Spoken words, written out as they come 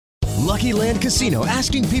Lucky Land Casino,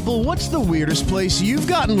 asking people, what's the weirdest place you've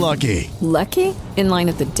gotten lucky? Lucky? In line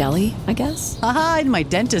at the deli, I guess? Aha, in my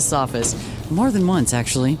dentist's office. More than once,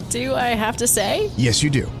 actually. Do I have to say? Yes, you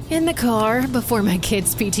do. In the car before my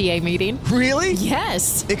kids' PTA meeting. Really?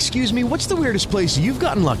 Yes. Excuse me, what's the weirdest place you've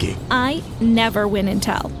gotten lucky? I never win and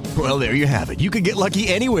tell. Well, there you have it. You can get lucky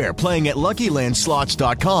anywhere, playing at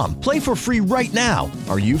LuckyLandSlots.com. Play for free right now.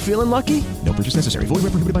 Are you feeling lucky? No purchase necessary. Void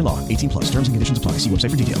where prohibited by law. 18+. Terms and conditions apply. See website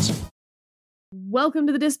for details. Welcome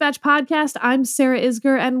to the Dispatch Podcast. I'm Sarah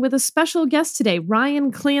Isger, and with a special guest today,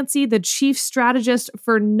 Ryan Clancy, the chief strategist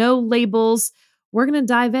for No Labels. We're going to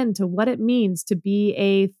dive into what it means to be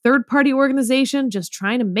a third-party organization just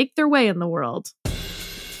trying to make their way in the world.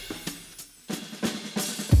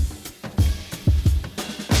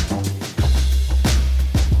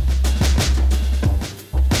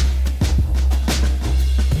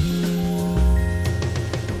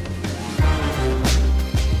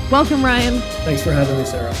 Welcome, Ryan. Thanks for having me,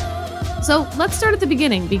 Sarah. So let's start at the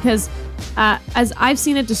beginning because as I've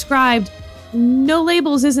seen it described, No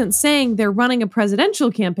Labels isn't saying they're running a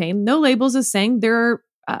presidential campaign. No Labels is saying they're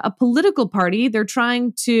a political party. They're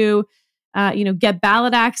trying to, get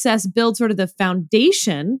ballot access, build sort of the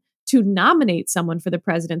foundation to nominate someone for the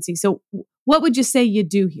presidency. So what would you say you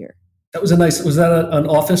do here? That was was that an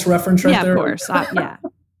Office reference right there? Yeah, of course. Yeah.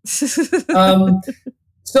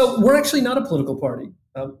 So we're actually not a political party.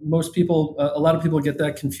 Most people, a lot of people get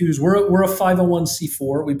that confused. We're a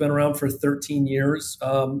 501c4. We've been around for 13 years.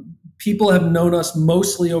 People have known us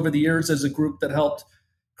mostly over the years as a group that helped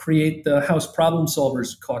create the House Problem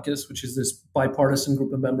Solvers Caucus, which is this bipartisan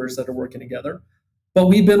group of members that are working together. But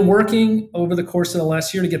we've been working over the course of the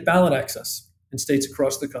last year to get ballot access in states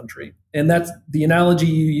across the country. And that's the analogy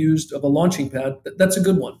you used of a launching pad. That's a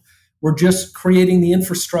good one. We're just creating the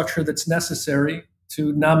infrastructure that's necessary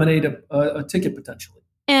to nominate a ticket potentially.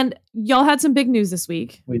 And y'all had some big news this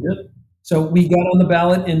week. We did. So we got on the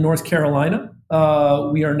ballot in North Carolina.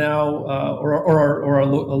 We are now, or a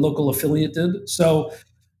local affiliate did. So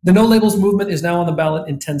the No Labels movement is now on the ballot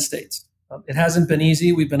in 10 states. It hasn't been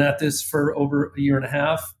easy. We've been at this for over a year and a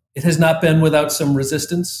half. It has not been without some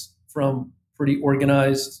resistance from pretty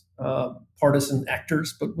organized partisan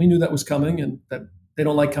actors, but we knew that was coming and that they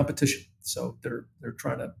don't like competition. So they're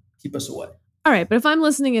trying to keep us away. All right. But if I'm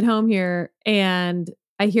listening at home here and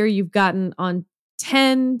I hear you've gotten on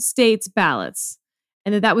 10 states ballots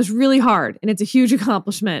and that was really hard and it's a huge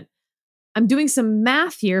accomplishment. I'm doing some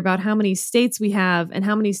math here about how many states we have and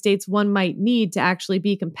how many states one might need to actually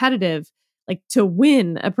be competitive, like to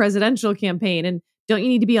win a presidential campaign. And don't you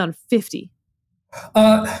need to be on 50?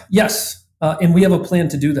 Yes. And we have a plan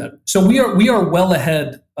to do that. So we are well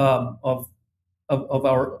ahead of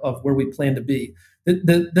where we plan to be.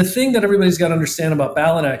 The thing that everybody's got to understand about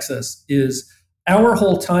ballot access is our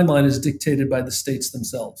whole timeline is dictated by the states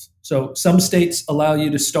themselves. So some states allow you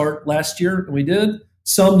to start last year, and we did.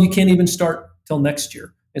 Some you can't even start till next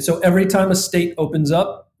year. And so every time a state opens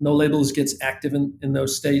up, No Labels gets active in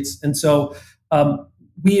those states. And so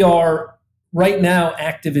we are right now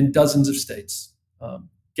active in dozens of states,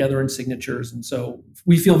 gathering signatures. And so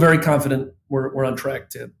we feel very confident we're on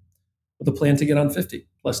track with a plan to get on 50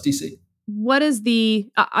 plus DC. What is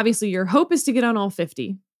obviously your hope is to get on all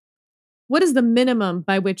 50. What is the minimum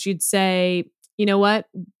by which you'd say, you know what,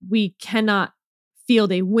 we cannot field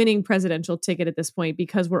a winning presidential ticket at this point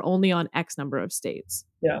because we're only on X number of states?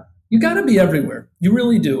 Yeah, you got to be everywhere. You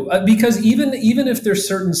really do. Because even if there's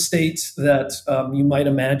certain states that you might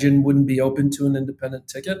imagine wouldn't be open to an independent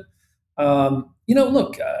ticket,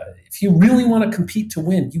 if you really want to compete to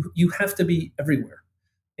win, you have to be everywhere.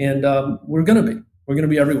 And we're going to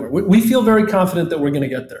be everywhere. We feel very confident that we're going to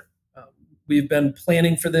get there. We've been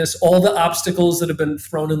planning for this. All the obstacles that have been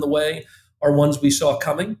thrown in the way are ones we saw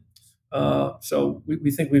coming. So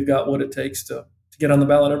we think we've got what it takes to get on the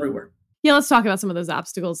ballot everywhere. Yeah, let's talk about some of those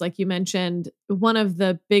obstacles. Like you mentioned, one of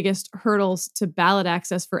the biggest hurdles to ballot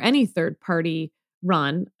access for any third party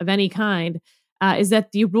run of any kind is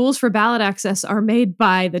that the rules for ballot access are made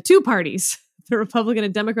by the two parties, the Republican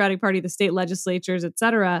and Democratic Party, the state legislatures, et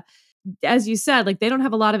cetera. As you said, like they don't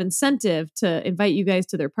have a lot of incentive to invite you guys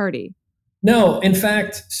to their party. No, in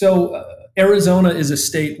fact, so Arizona is a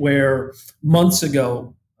state where months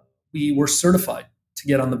ago we were certified to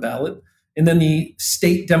get on the ballot. And then the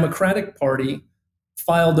state Democratic Party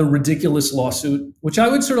filed a ridiculous lawsuit, which I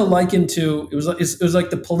would sort of liken to, it was like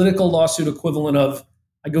the political lawsuit equivalent of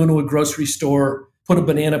I go into a grocery store, put a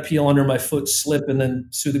banana peel under my foot, slip, and then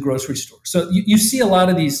sue the grocery store. So you see a lot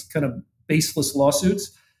of these kind of baseless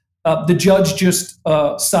lawsuits. The judge just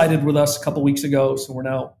sided with us a couple weeks ago, so we're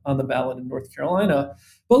now on the ballot in North Carolina.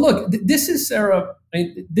 But look, this is, Sarah,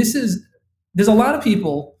 there's a lot of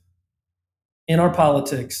people in our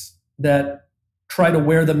politics that try to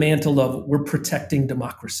wear the mantle of we're protecting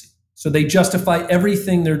democracy. So they justify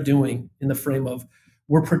everything they're doing in the frame of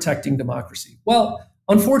we're protecting democracy. Well,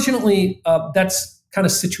 unfortunately, that's kind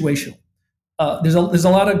of situational. There's a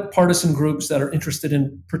lot of partisan groups that are interested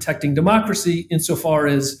in protecting democracy insofar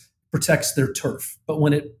as protects their turf. But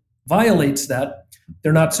when it violates that,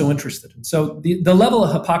 they're not so interested. And so the level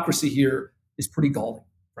of hypocrisy here is pretty galling,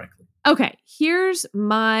 frankly. Okay, here's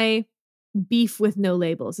my beef with no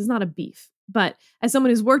labels. It's not a beef, but as someone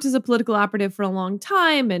who's worked as a political operative for a long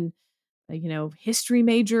time and history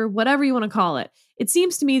major, whatever you want to call it, it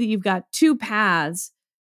seems to me that you've got two paths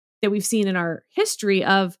that we've seen in our history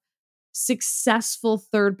of successful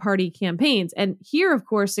third-party campaigns. And here, of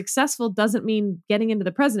course, successful doesn't mean getting into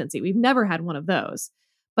the presidency. We've never had one of those.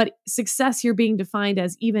 But success here being defined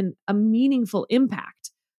as even a meaningful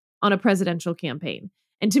impact on a presidential campaign.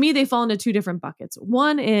 And to me, they fall into two different buckets.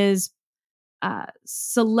 One is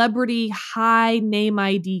celebrity high name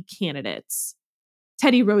ID candidates.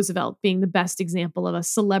 Teddy Roosevelt being the best example of a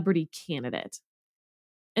celebrity candidate.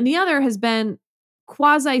 And the other has been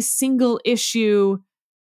quasi-single issue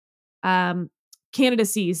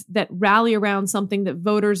candidacies that rally around something that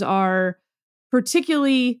voters are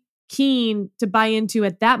particularly keen to buy into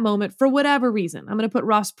at that moment for whatever reason. I'm going to put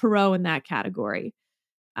Ross Perot in that category.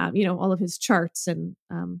 All of his charts and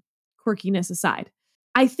quirkiness aside.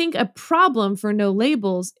 I think a problem for no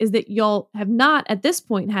labels is that y'all have not at this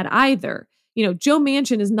point had either. Joe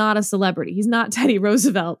Manchin is not a celebrity. He's not Teddy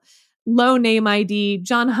Roosevelt. Low name ID.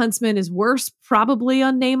 John Huntsman is worse probably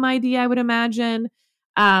on name ID, I would imagine.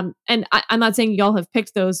 And I'm not saying y'all have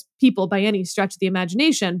picked those people by any stretch of the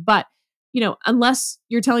imagination, but, unless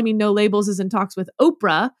you're telling me no labels is in talks with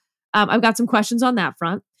Oprah, I've got some questions on that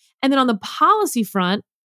front. And then on the policy front,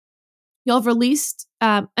 y'all have released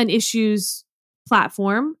an issues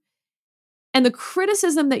platform. And the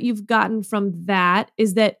criticism that you've gotten from that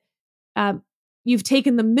is that you've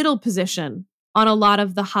taken the middle position on a lot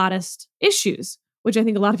of the hottest issues, which I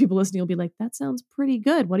think a lot of people listening will be like, that sounds pretty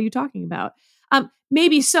good. What are you talking about?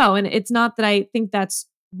 Maybe so. And it's not that I think that's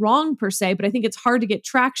wrong per se, but I think it's hard to get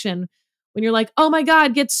traction when you're like, oh my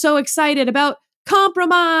God, get so excited about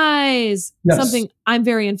compromise, Yes. Something I'm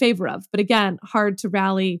very in favor of. But again, hard to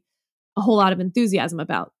rally a whole lot of enthusiasm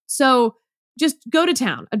about. So just go to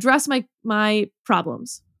town, address my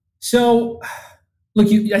problems. So, look,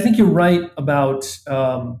 I think you're right about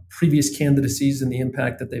previous candidacies and the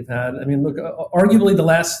impact that they've had. I mean, look, arguably the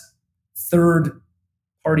last third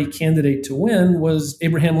party candidate to win was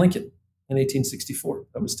Abraham Lincoln in 1864.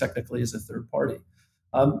 That was technically as a third party.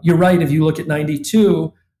 You're right. If you look at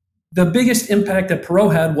 92, the biggest impact that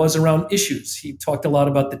Perot had was around issues. He talked a lot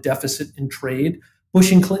about the deficit in trade.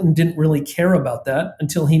 Bush and Clinton didn't really care about that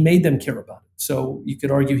until he made them care about it. So you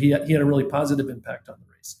could argue he had a really positive impact on the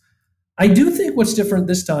race. I do think what's different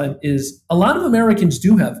this time is a lot of Americans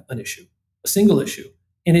do have an issue, a single issue,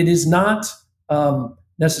 and it is not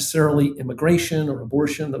necessarily immigration or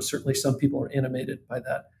abortion, though certainly some people are animated by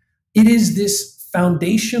that. It is this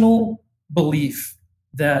foundational belief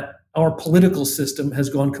that our political system has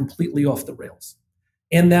gone completely off the rails.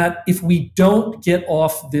 And that if we don't get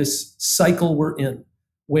off this cycle we're in,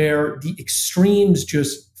 where the extremes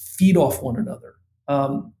just feed off one another,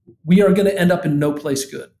 we are going to end up in no place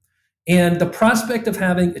good. And the prospect of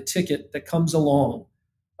having a ticket that comes along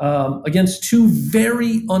against two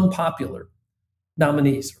very unpopular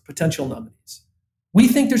nominees or potential nominees, we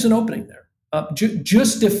think there's an opening there.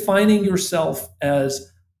 Just defining yourself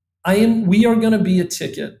as we are going to be a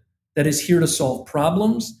ticket that is here to solve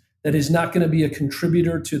problems, that is not going to be a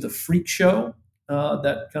contributor to the freak show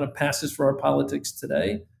that kind of passes for our politics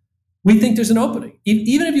today. We think there's an opening.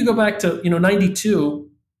 Even if you go back to 92,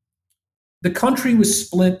 the country was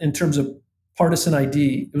split in terms of partisan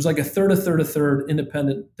ID. It was like a third,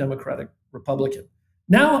 independent, Democratic, Republican.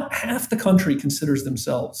 Now half the country considers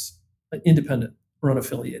themselves independent or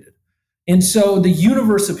unaffiliated. And so the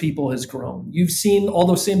universe of people has grown. You've seen all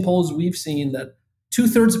those same polls we've seen that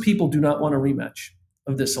 2/3 of people do not want a rematch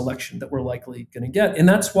of this election that we're likely going to get. And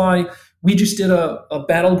that's why we just did a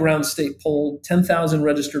battleground state poll, 10,000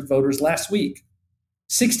 registered voters last week.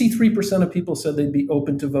 63% of people said they'd be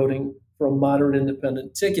open to voting for a moderate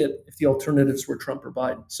independent ticket if the alternatives were Trump or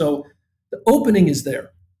Biden. So the opening is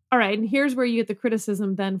there. All right. And here's where you get the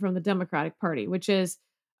criticism then from the Democratic Party, which is,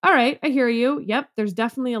 all right, I hear you. Yep, there's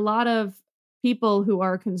definitely a lot of people who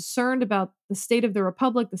are concerned about the state of the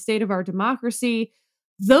republic, the state of our democracy.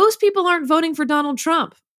 Those people aren't voting for Donald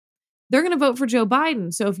Trump. they're going to vote for Joe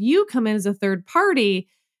Biden. So if you come in as a third party,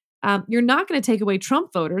 you're not going to take away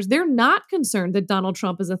Trump voters. They're not concerned that Donald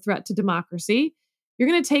Trump is a threat to democracy. You're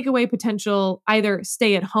going to take away potential either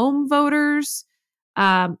stay-at-home voters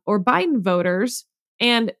or Biden voters.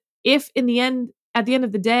 And if at the end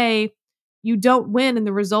of the day, you don't win and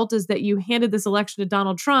the result is that you handed this election to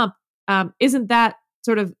Donald Trump, isn't that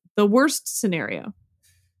sort of the worst scenario?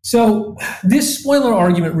 So this spoiler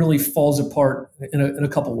argument really falls apart in a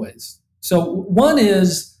couple ways. So one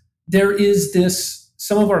is there is this,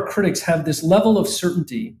 some of our critics have this level of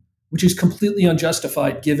certainty, which is completely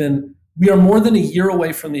unjustified given we are more than a year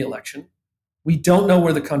away from the election. We don't know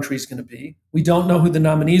where the country is going to be. We don't know who the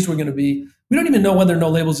nominees were going to be. We don't even know whether No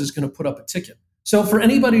Labels is going to put up a ticket. So for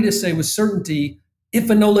anybody to say with certainty, if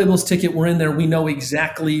a No Labels ticket were in there, we know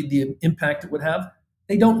exactly the impact it would have,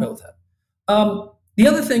 they don't know that. The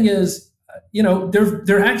other thing is,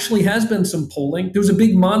 there actually has been some polling. There was a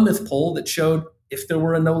big Monmouth poll that showed if there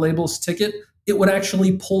were a No Labels ticket, it would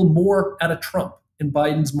actually pull more out of Trump and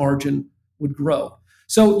Biden's margin would grow.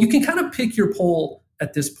 So you can kind of pick your poll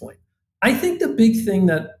at this point. I think the big thing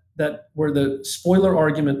that where the spoiler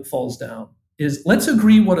argument falls down is, let's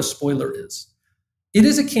agree what a spoiler is. It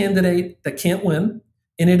is a candidate that can't win,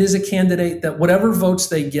 and it is a candidate that whatever votes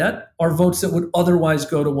they get are votes that would otherwise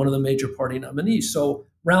go to one of the major party nominees. So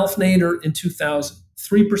Ralph Nader in 2000,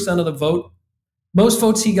 3% of the vote. Most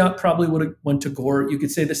votes he got probably would have went to Gore. You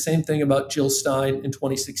could say the same thing about Jill Stein in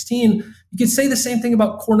 2016. You could say the same thing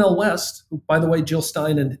about Cornel West, who, by the way, Jill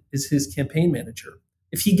Stein is his campaign manager,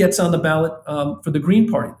 if he gets on the ballot for the Green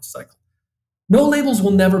Party this cycle. No Labels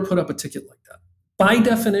will never put up a ticket like that. By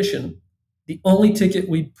definition, the only ticket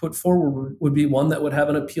we'd put forward would be one that would have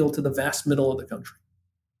an appeal to the vast middle of the country.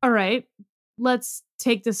 All right. Let's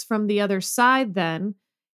take this from the other side then.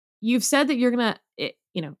 You've said that you're going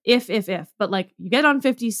to, if, but like you get on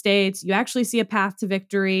 50 states, you actually see a path to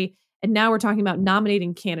victory. And now we're talking about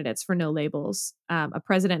nominating candidates for No Labels, a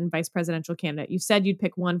president and vice presidential candidate. You said you'd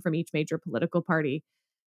pick one from each major political party,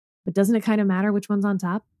 but doesn't it kind of matter which one's on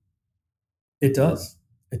top? It does.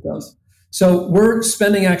 It does. So we're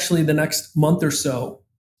spending actually the next month or so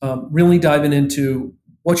really diving into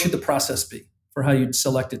what should the process be for how you'd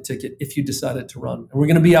select a ticket if you decided to run. And we're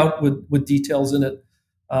going to be out with details in it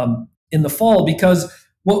in the fall, because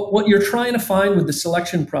what you're trying to find with the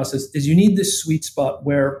selection process is you need this sweet spot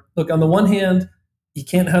where, look, on the one hand, you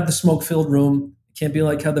can't have the smoke-filled room. It can't be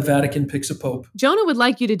like how the Vatican picks a pope. Jonah would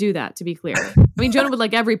like you to do that, to be clear. I mean, Jonah would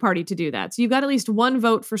like every party to do that. So you've got at least one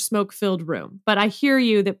vote for smoke-filled room. But I hear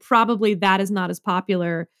you that probably that is not as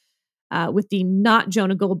popular with the not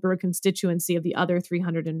Jonah Goldberg constituency of the other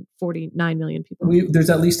 349 million people. There's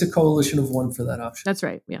at least a coalition of one for that option. That's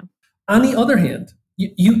right, yeah. On the other hand,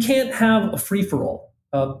 you can't have a free-for-all.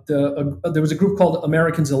 There was a group called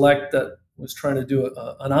Americans Elect that was trying to do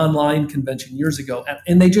an online convention years ago,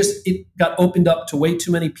 and it got opened up to way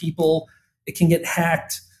too many people. It can get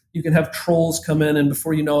hacked. You can have trolls come in, and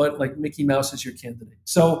before you know it, like Mickey Mouse is your candidate.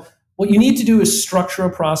 So what you need to do is structure a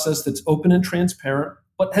process that's open and transparent,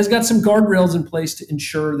 but has got some guardrails in place to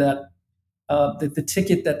ensure that the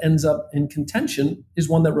ticket that ends up in contention is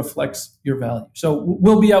one that reflects your value. So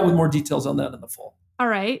we'll be out with more details on that in the fall. All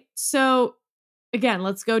right. So again,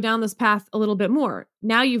 let's go down this path a little bit more.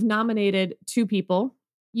 Now you've nominated two people.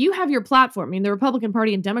 You have your platform. I mean, the Republican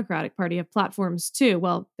Party and Democratic Party have platforms too.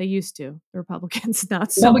 Well, they used to. The Republicans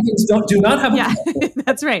not so. Republicans do not have a platform.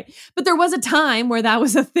 That's right. But there was a time where that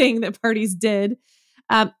was a thing that parties did.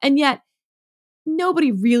 And yet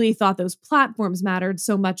nobody really thought those platforms mattered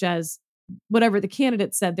so much as whatever the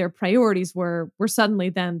candidate said their priorities were suddenly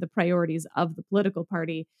then the priorities of the political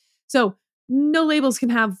party. So No Labels can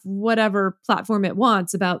have whatever platform it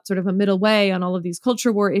wants about sort of a middle way on all of these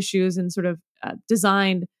culture war issues and sort of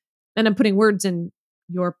designed, and I'm putting words in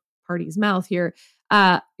your party's mouth here,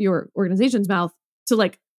 your organization's mouth, to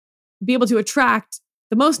like be able to attract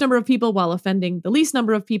the most number of people while offending the least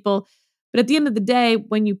number of people. But at the end of the day,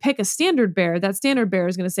 when you pick a standard bearer, that standard bearer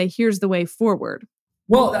is going to say, here's the way forward.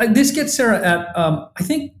 Well, this gets Sarah at, I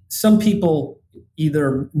think some people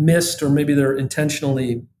either missed or maybe they're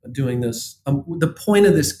intentionally doing this. The point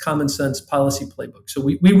of this common sense policy playbook. So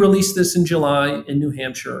we released this in July in New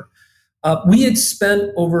Hampshire. We had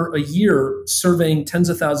spent over a year surveying tens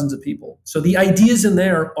of thousands of people. So the ideas in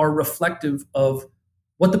there are reflective of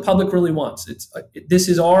what the public really wants. This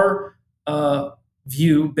is our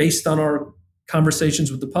view based on our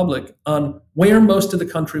conversations with the public on where most of the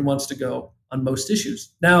country wants to go on most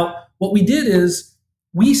issues. Now, what we did is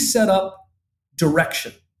we set up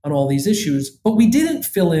direction on all these issues, but we didn't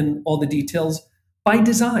fill in all the details by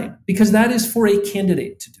design, because that is for a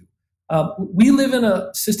candidate to do. We live in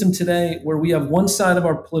a system today where we have one side of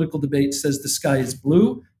our political debate says the sky is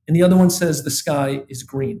blue, and the other one says the sky is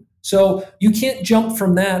green. So you can't jump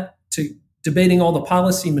from that to debating all the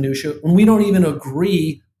policy minutia when we don't even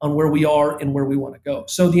agree on where we are and where we want to go.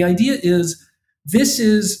 So the idea is this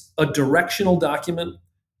is a directional document,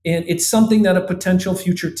 and it's something that a potential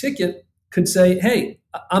future ticket could say, hey,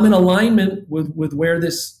 I'm in alignment with where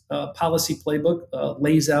this policy playbook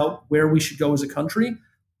lays out where we should go as a country,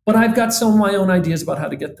 but I've got some of my own ideas about how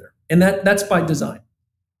to get there. And that's by design.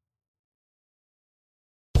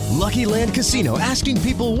 Lucky Land Casino, asking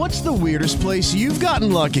people, what's the weirdest place you've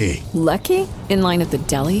gotten lucky? Lucky? In line at the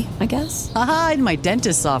deli, I guess? Aha, in my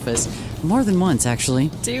dentist's office. More than once,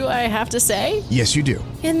 actually. Do I have to say? Yes, you do.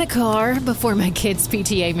 In the car before my kids'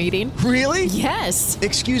 PTA meeting. Really? Yes.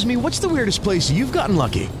 Excuse me, what's the weirdest place you've gotten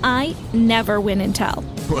lucky? I never win and tell.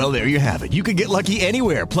 Well, there you have it. You can get lucky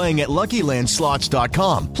anywhere, playing at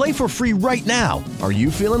LuckyLandSlots.com. Play for free right now. Are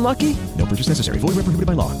you feeling lucky? No purchase necessary. Void where prohibited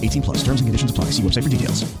by law. 18 plus. Terms and conditions apply. See website for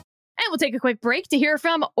details. And we'll take a quick break to hear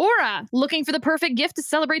from Aura. Looking for the perfect gift to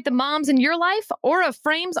celebrate the moms in your life? Aura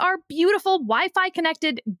frames are beautiful Wi-Fi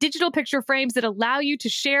connected digital picture frames that allow you to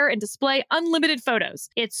share and display unlimited photos.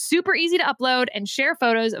 It's super easy to upload and share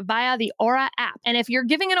photos via the Aura app. And if you're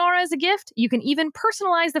giving an Aura as a gift, you can even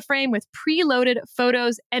personalize the frame with preloaded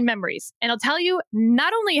photos and memories. And I'll tell you,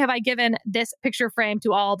 not only have I given this picture frame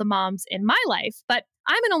to all the moms in my life, but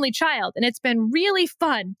I'm an only child, and it's been really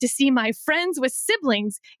fun to see my friends with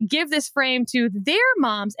siblings give this frame to their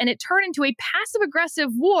moms, and it turned into a passive-aggressive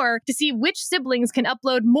war to see which siblings can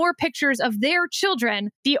upload more pictures of their children.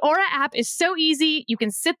 The Aura app is so easy. You can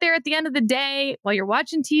sit there at the end of the day while you're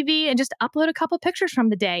watching TV and just upload a couple pictures from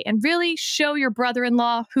the day and really show your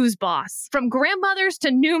brother-in-law who's boss. From grandmothers to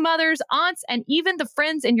new mothers, aunts, and even the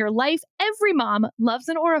friends in your life, every mom loves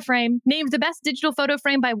an Aura frame. Named the best digital photo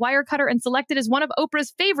frame by Wirecutter and selected as one of Oprah's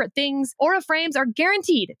favorite things, Aura frames are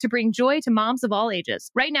guaranteed to bring joy to moms of all ages.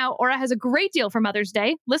 Right now, Aura has a great deal for Mother's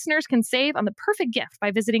Day. Listeners can save on the perfect gift by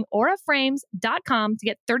visiting auraframes.com to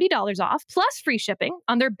get $30 off, plus free shipping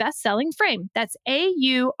on their best-selling frame. That's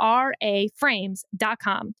AURA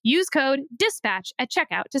frames.com. Use code DISPATCH at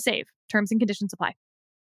checkout to save. Terms and conditions apply.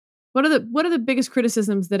 What are the biggest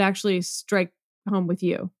criticisms that actually strike home with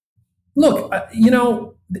you? Look,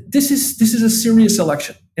 this is a serious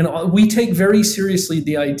election, and we take very seriously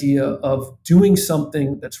the idea of doing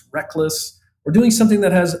something that's reckless or doing something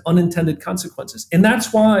that has unintended consequences. And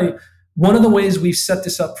that's why one of the ways we've set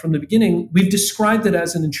this up from the beginning, we've described it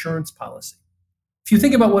as an insurance policy. If you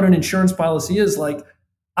think about what an insurance policy is, like,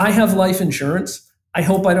 I have life insurance. I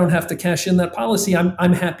hope I don't have to cash in that policy.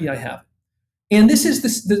 I'm happy I have it. And this is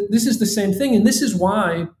the same thing. And this is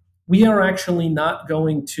why we are actually not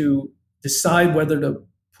going to decide whether to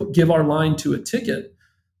give our line to a ticket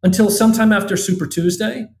until sometime after Super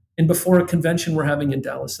Tuesday and before a convention we're having in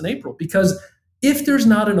Dallas in April. Because if there's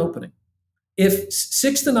not an opening, if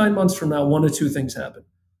 6 to 9 months from now, one of two things happen.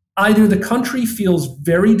 Either the country feels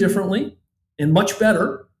very differently and much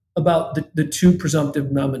better about the two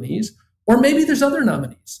presumptive nominees, or maybe there's other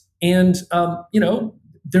nominees. And,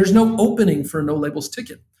 there's no opening for a no labels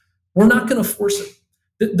ticket. We're not going to force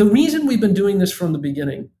it. The reason we've been doing this from the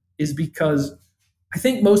beginning is because I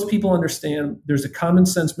think most people understand there's a common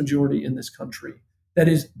sense majority in this country that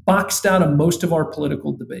is boxed out of most of our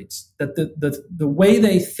political debates, that the way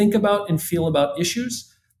they think about and feel about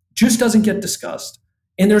issues just doesn't get discussed.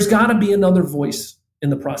 And there's got to be another voice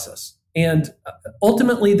in the process. And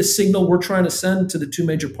ultimately, the signal we're trying to send to the two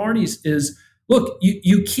major parties is, look,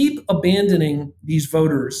 you keep abandoning these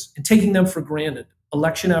voters and taking them for granted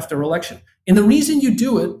election after election. And the reason you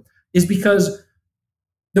do it is because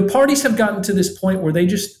the parties have gotten to this point where they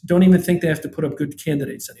just don't even think they have to put up good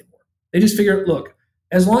candidates anymore. They just figure, look,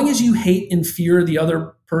 as long as you hate and fear the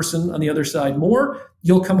other person on the other side more,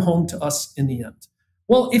 you'll come home to us in the end.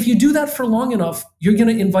 Well, if you do that for long enough, you're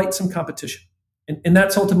going to invite some competition. And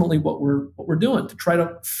that's ultimately what we're doing, to try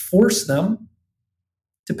to force them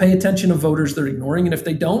to pay attention to voters they're ignoring. And if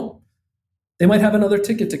they don't, they might have another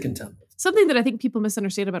ticket to contend with. Something that I think people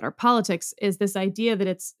misunderstand about our politics is this idea that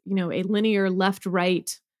it's, a linear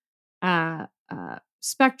left-right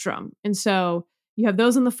spectrum. And so you have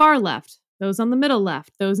those on the far left, those on the middle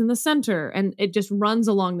left, those in the center, and it just runs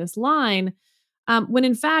along this line. When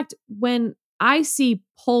in fact, when I see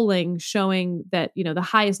polling showing that, the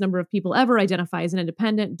highest number of people ever identify as an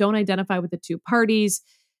independent, don't identify with the two parties,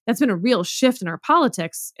 that's been a real shift in our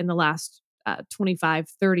politics in the last 25,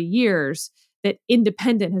 30 years, that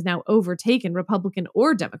independent has now overtaken Republican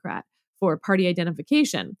or Democrat for party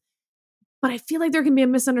identification. But I feel like there can be a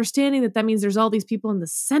misunderstanding that means there's all these people in the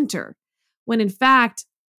center, when in fact,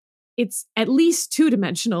 it's at least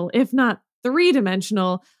two-dimensional, if not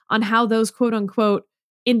three-dimensional, on how those quote unquote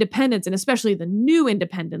independents, and especially the new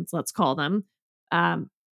independents, let's call them,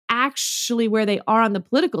 actually where they are on the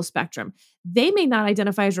political spectrum. They may not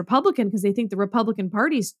identify as Republican because they think the Republican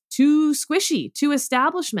Party's too squishy, too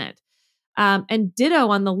establishment. And ditto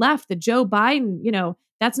on the left, that Joe Biden,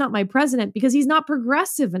 that's not my president because he's not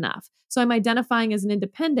progressive enough. So I'm identifying as an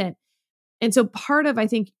independent. And so part of, I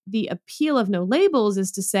think, the appeal of No Labels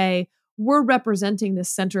is to say, we're representing the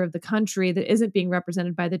center of the country that isn't being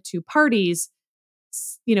represented by the two parties.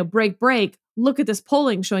 Break, look at this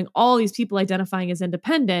polling showing all these people identifying as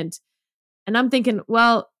independent. And I'm thinking,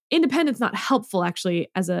 well, independent's not helpful actually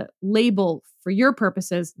as a label for your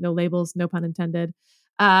purposes, no labels, no pun intended,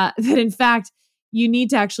 that in fact, you need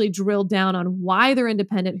to actually drill down on why they're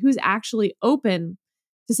independent, who's actually open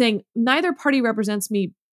to saying neither party represents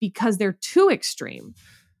me because they're too extreme.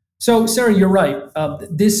 So, Sarah, you're right.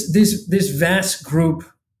 This vast group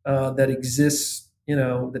that exists,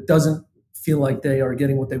 that doesn't feel like they are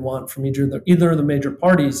getting what they want from either of the major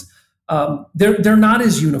parties, they're not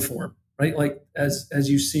as uniform, right? Like as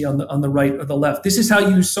you see on the right or the left. This is how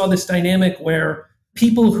you saw this dynamic where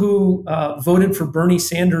people who voted for Bernie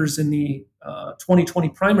Sanders in the 2020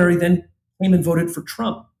 primary then came and voted for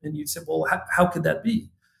Trump, and you'd say, well, how could that be?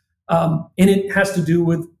 And it has to do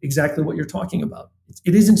with exactly what you're talking about.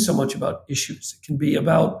 It isn't so much about issues. It can be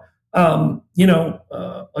about, a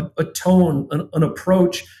tone, an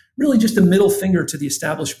approach, really just a middle finger to the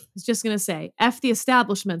establishment. I was just going to say, F the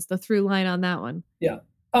establishment's the through line on that one. Yeah.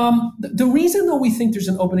 The reason, though, we think there's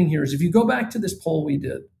an opening here is if you go back to this poll we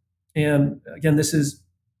did, and again, this is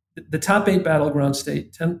the top 8 battleground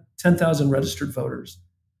state, 10,000 registered voters.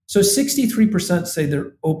 So 63% say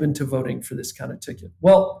they're open to voting for this kind of ticket.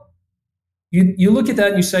 Well, you look at that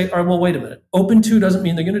and you say, all right, well, wait a minute. Open to doesn't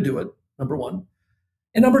mean they're going to do it, number one.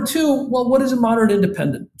 And number two, well, what is a moderate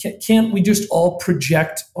independent? Can't we just all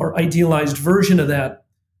project our idealized version of that?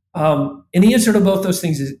 And the answer to both those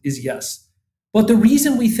things is yes. But the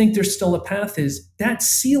reason we think there's still a path is that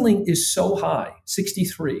ceiling is so high,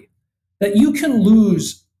 63, that you can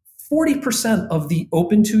lose 40% of the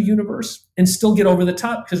open to universe and still get over the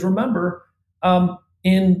top. Because remember,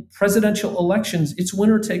 in presidential elections, it's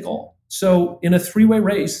winner take all. So in a three-way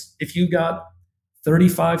race, if you got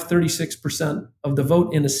 35, 36% of the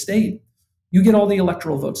vote in a state, you get all the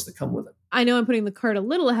electoral votes that come with it. I know I'm putting the cart a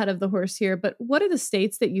little ahead of the horse here, but what are the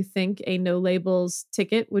states that you think a no labels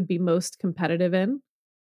ticket would be most competitive in?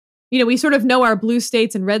 We sort of know our blue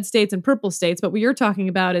states and red states and purple states, but what you're talking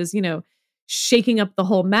about is, shaking up the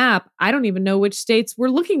whole map. I don't even know which states we're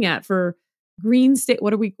looking at for green state.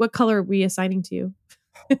 What color are we assigning to you?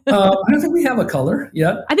 I don't think we have a color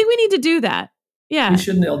yet. I think we need to do that. Yeah. We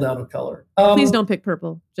should nail down a color. Please don't pick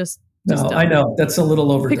purple. Just no, don't. I know. That's a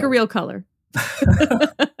little overdone. Pick a real color.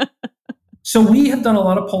 So we have done a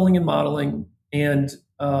lot of polling and modeling, and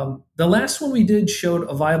the last one we did showed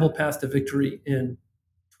a viable path to victory in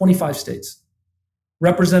 25 states,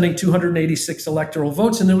 representing 286 electoral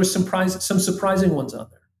votes, and there was some surprising ones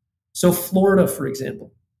out there. So Florida, for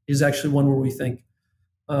example, is actually one where we think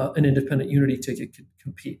an independent unity ticket could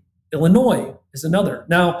compete. Illinois is another.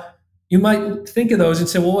 Now, you might think of those and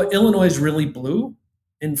say, well, Illinois is really blue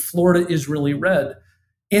and Florida is really red.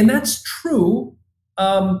 And that's true,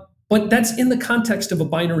 but that's in the context of a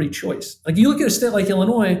binary choice. Like you look at a state like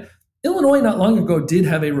Illinois not long ago did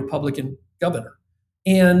have a Republican governor.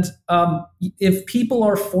 And if people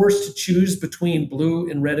are forced to choose between blue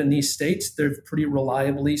and red in these states, they've pretty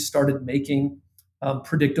reliably started making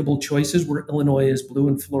predictable choices where Illinois is blue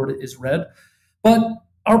and Florida is red. But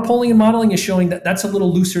our polling and modeling is showing that that's a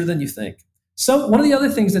little looser than you think. So one of the other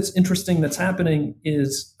things that's interesting that's happening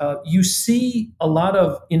is you see a lot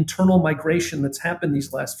of internal migration that's happened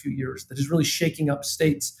these last few years that is really shaking up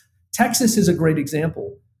states. Texas is a great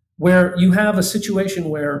example where you have a situation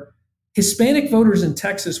where Hispanic voters in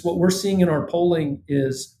Texas, what we're seeing in our polling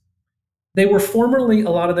is they were formerly,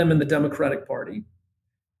 a lot of them in the Democratic Party.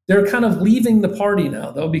 They're kind of leaving the party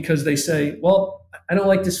now, though, because they say, well, I don't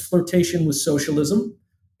like this flirtation with socialism,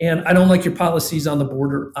 and I don't like your policies on the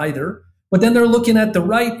border either. But then they're looking at the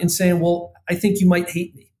right and saying, well, I think you might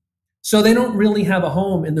hate me. So they don't really have a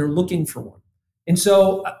home, and they're looking for one. And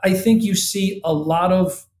so I think you see a lot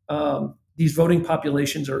of these voting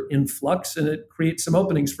populations are in flux, and it creates some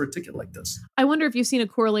openings for a ticket like this. I wonder if you've seen a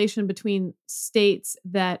correlation between states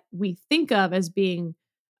that we think of as being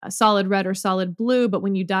a solid red or solid blue, but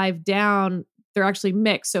when you dive down, they're actually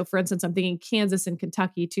mixed. So for instance, I'm thinking Kansas and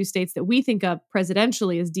Kentucky, two states that we think of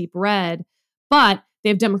presidentially as deep red, but they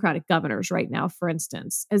have Democratic governors right now, for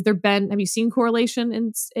instance. Have you seen correlation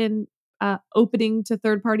in opening to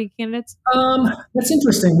third-party candidates? That's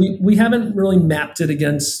interesting. We haven't really mapped it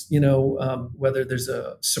against, whether there's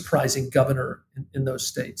a surprising governor in those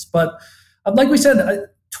states. But like we said,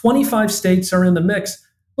 25 states are in the mix.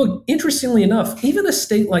 Look, interestingly enough, even a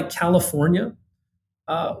state like California,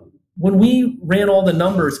 when we ran all the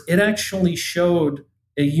numbers, it actually showed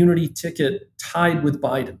a unity ticket tied with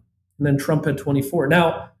Biden, and then Trump had 24.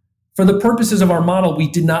 Now, for the purposes of our model, we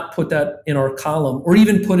did not put that in our column or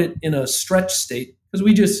even put it in a stretch state because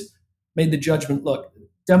we just made the judgment, look,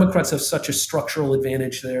 Democrats have such a structural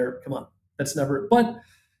advantage there. Come on, that's never. But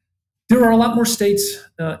there are a lot more states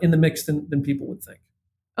in the mix than people would think.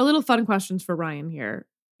 A little fun questions for Ryan here.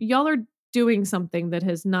 Y'all are doing something that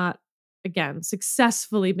has not, again,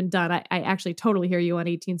 successfully been done. I actually totally hear you on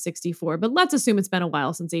 1864, but let's assume it's been a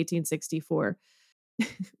while since 1864.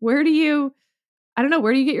 Where do you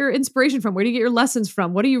get your inspiration from? Where do you get your lessons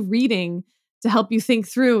from? What are you reading to help you think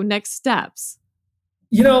through next steps?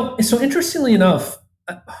 So interestingly enough,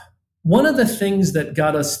 one of the things that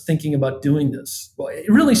got us thinking about doing this, well, it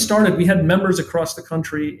really started, we had members across the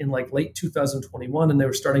country in like late 2021, and they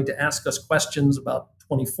were starting to ask us questions about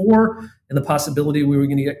 24 and the possibility we were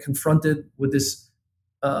going to get confronted with this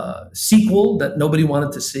sequel that nobody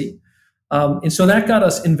wanted to see. And so that got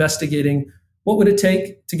us investigating what would it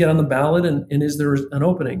take to get on the ballot and is there an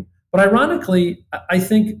opening? But ironically, I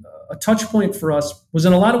think a touch point for us was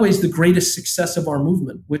in a lot of ways the greatest success of our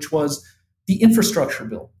movement, which was the infrastructure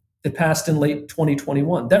bill that passed in late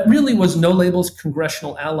 2021. That really was No Label's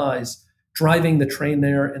congressional allies driving the train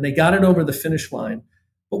there, and they got it over the finish line.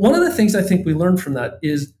 But one of the things I think we learned from that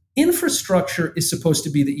is infrastructure is supposed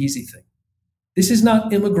to be the easy thing. This is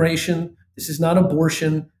not immigration. This is not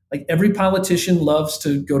abortion. Like every politician loves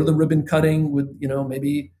to go to the ribbon cutting with,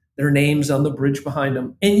 maybe their names on the bridge behind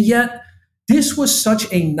them. And yet this was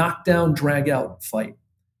such a knockdown, drag out fight.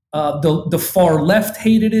 The far left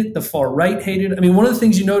hated it. The far right hated it. I mean, one of the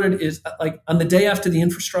things you noted is like on the day after the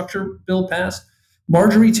infrastructure bill passed,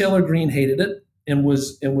 Marjorie Taylor Greene hated it and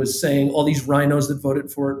was saying all these rhinos that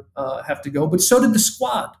voted for it have to go. But so did the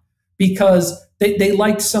squad, because they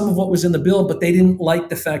liked some of what was in the bill, but they didn't like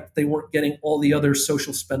the fact that they weren't getting all the other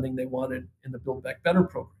social spending they wanted in the Build Back Better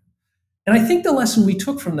program. And I think the lesson we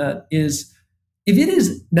took from that is if it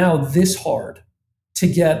is now this hard to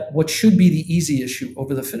get what should be the easy issue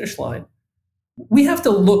over the finish line, we have to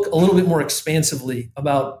look a little bit more expansively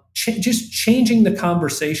about just changing the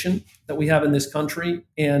conversation that we have in this country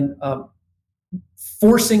and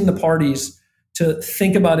forcing the parties to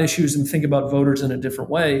think about issues and think about voters in a different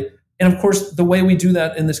way. And of course, the way we do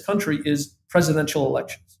that in this country is presidential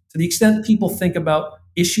elections. To the extent people think about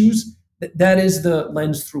issues, that is the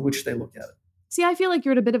lens through which they look at it. See, I feel like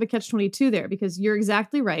you're at a bit of a catch-22 there because you're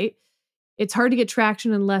exactly right. It's hard to get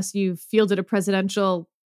traction unless you've fielded a presidential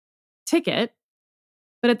ticket.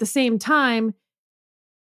 But at the same time,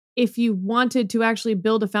 if you wanted to actually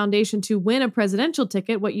build a foundation to win a presidential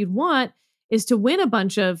ticket, what you'd want is to win a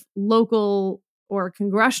bunch of local or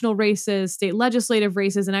congressional races, state legislative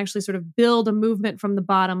races, and actually sort of build a movement from the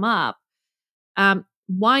bottom up.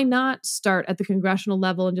 Why not start at the congressional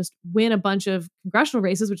level and just win a bunch of congressional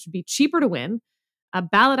races, which would be cheaper to win?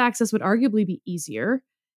 Ballot access would arguably be easier.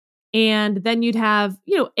 And then you'd have,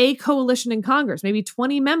 a coalition in Congress, maybe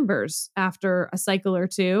 20 members after a cycle or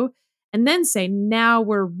two, and then say, now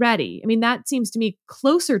we're ready. I mean, that seems to me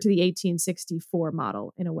closer to the 1864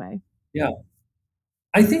 model in a way. Yeah.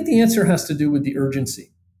 I think the answer has to do with the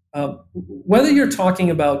urgency. Whether you're talking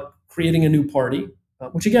about creating a new party,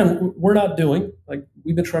 which again, we're not doing, like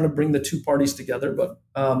we've been trying to bring the two parties together, but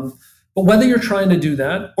whether you're trying to do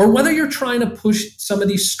that or whether you're trying to push some of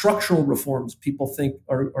these structural reforms people think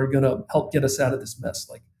are going to help get us out of this mess,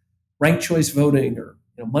 like ranked choice voting or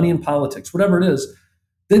money in politics, whatever it is,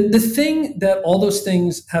 the thing that all those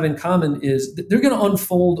things have in common is that they're going to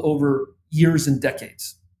unfold over years and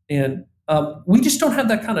decades. And we just don't have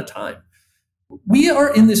that kind of time. We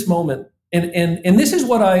are in this moment. And this is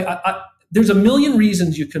what I there's a million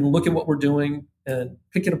reasons you can look at what we're doing and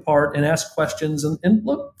pick it apart and ask questions. And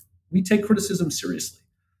look, we take criticism seriously.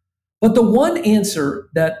 But the one answer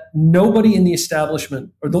that nobody in the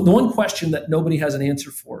establishment, or the one question that nobody has an answer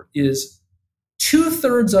for is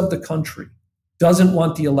 2/3 of the country doesn't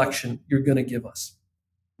want the election you're going to give us.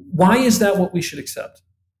 Why is that what we should accept?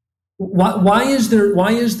 Why is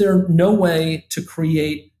there no way to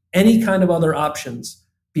create any kind of other options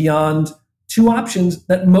beyond two options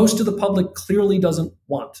that most of the public clearly doesn't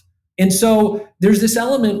want? And so there's this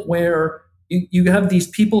element where you have these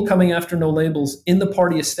people coming after No Labels in the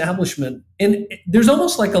party establishment, and there's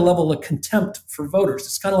almost like a level of contempt for voters.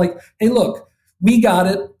 It's kind of like, hey, look, we got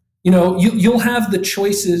it. you'll have the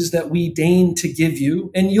choices that we deign to give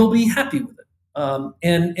you, and you'll be happy with it.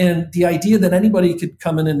 And the idea that anybody could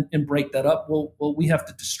come in and break that up, well, we have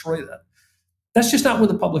to destroy that. That's just not where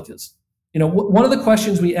the public is. One of the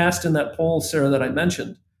questions we asked in that poll, Sarah, that I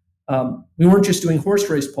mentioned, we weren't just doing horse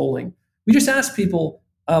race polling. We just asked people,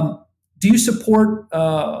 do you support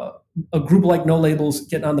a group like No Labels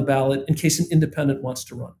getting on the ballot in case an independent wants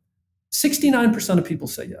to run? 69% of people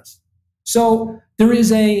say yes. So there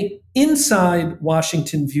is a inside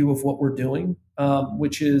Washington view of what we're doing,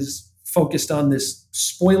 which is focused on this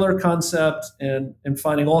spoiler concept and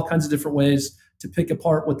finding all kinds of different ways to pick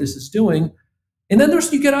apart what this is doing. And then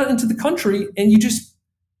you get out into the country and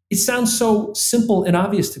it sounds so simple and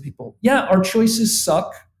obvious to people. Yeah, our choices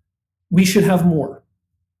suck. We should have more.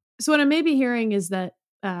 So what I may be hearing is that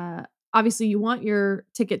obviously you want your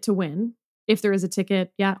ticket to win. If there is a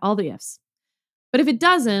ticket, yeah, all the ifs. But if it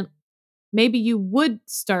doesn't, maybe you would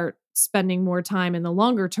start spending more time in the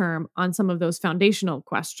longer term on some of those foundational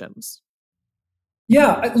questions.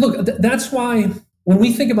 Yeah, look, that's why when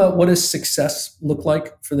we think about what does success look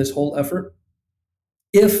like for this whole effort,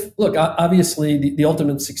 obviously the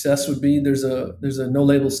ultimate success would be there's a No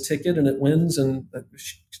Labels ticket and it wins and that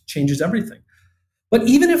changes everything. But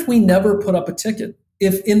even if we never put up a ticket,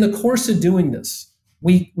 if in the course of doing this,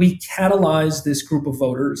 we catalyze this group of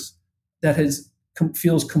voters that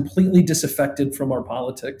feels completely disaffected from our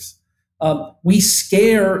politics, we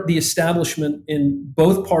scare the establishment in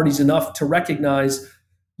both parties enough to recognize,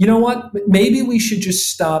 you know what, maybe we should just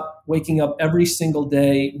stop waking up every single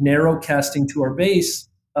day, narrow casting to our base,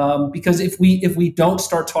 because if we don't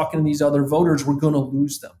start talking to these other voters, we're going to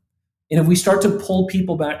lose them. And if we start to pull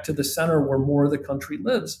people back to the center where more of the country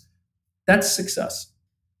lives, that's success.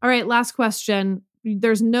 All right, last question.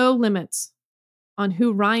 There's no limits on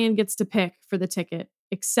who Ryan gets to pick for the ticket,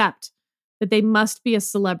 except that they must be a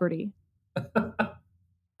celebrity.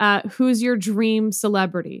 Who's your dream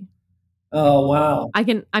celebrity? Oh, wow.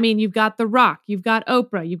 You've got The Rock, you've got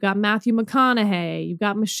Oprah, you've got Matthew McConaughey, you've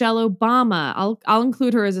got Michelle Obama. I'll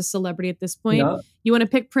include her as a celebrity at this point. Yeah. You want to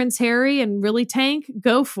pick Prince Harry and really tank?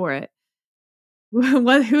 Go for it.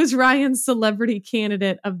 Who's Ryan's celebrity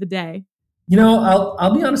candidate of the day?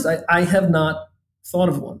 I'll be honest. I have not thought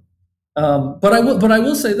of one, but I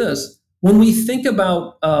will say this: when we think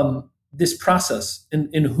about this process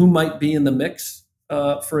and who might be in the mix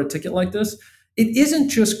for a ticket like this, it isn't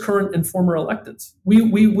just current and former electeds.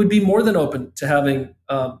 We would be more than open to having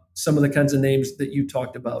some of the kinds of names that you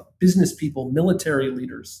talked about: business people, military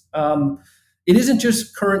leaders. It isn't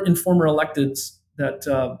just current and former electeds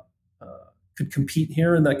that could compete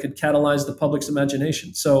here and that could catalyze the public's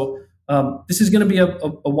imagination. So this is going to be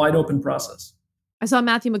a wide open process. I saw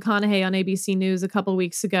Matthew McConaughey on ABC News a couple of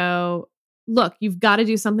weeks ago. Look, you've got to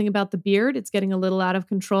do something about the beard. It's getting a little out of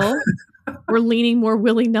control. We're leaning more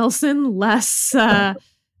Willie Nelson, less A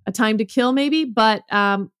Time to Kill, maybe. But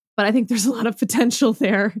I think there's a lot of potential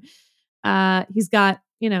there. He's got,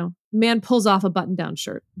 man pulls off a button-down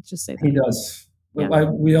shirt. Let's just say that. He does. Yeah.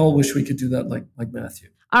 We all wish we could do that like Matthew.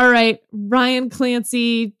 All right. Ryan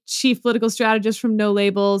Clancy, Chief Political Strategist from No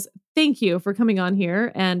Labels. Thank you for coming on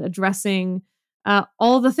here and addressing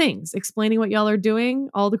all the things, explaining what y'all are doing,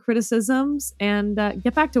 all the criticisms, and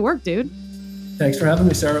get back to work, dude. Thanks for having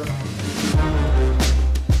me, Sarah.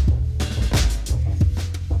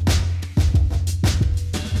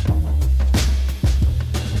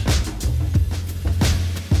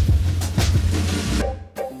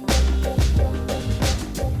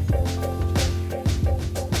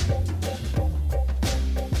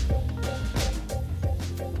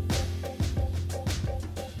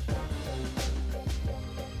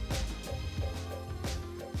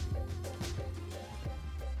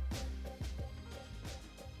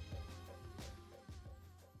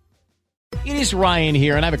 It is Ryan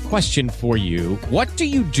here, and I have a question for you. What do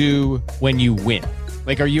you do when you win?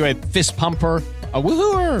 Like, are you a fist pumper, a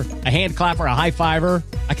woohooer, a hand clapper, a high fiver?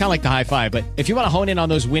 I kind of like the high five, but if you want to hone in on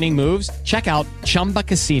those winning moves, check out Chumba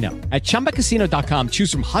Casino. At ChumbaCasino.com,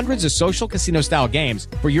 choose from hundreds of social casino-style games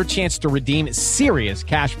for your chance to redeem serious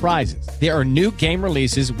cash prizes. There are new game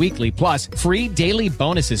releases weekly, plus free daily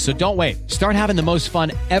bonuses. So don't wait. Start having the most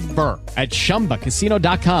fun ever at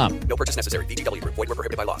ChumbaCasino.com. No purchase necessary. VGW Group. Void where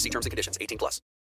prohibited by law. See terms and conditions. 18+.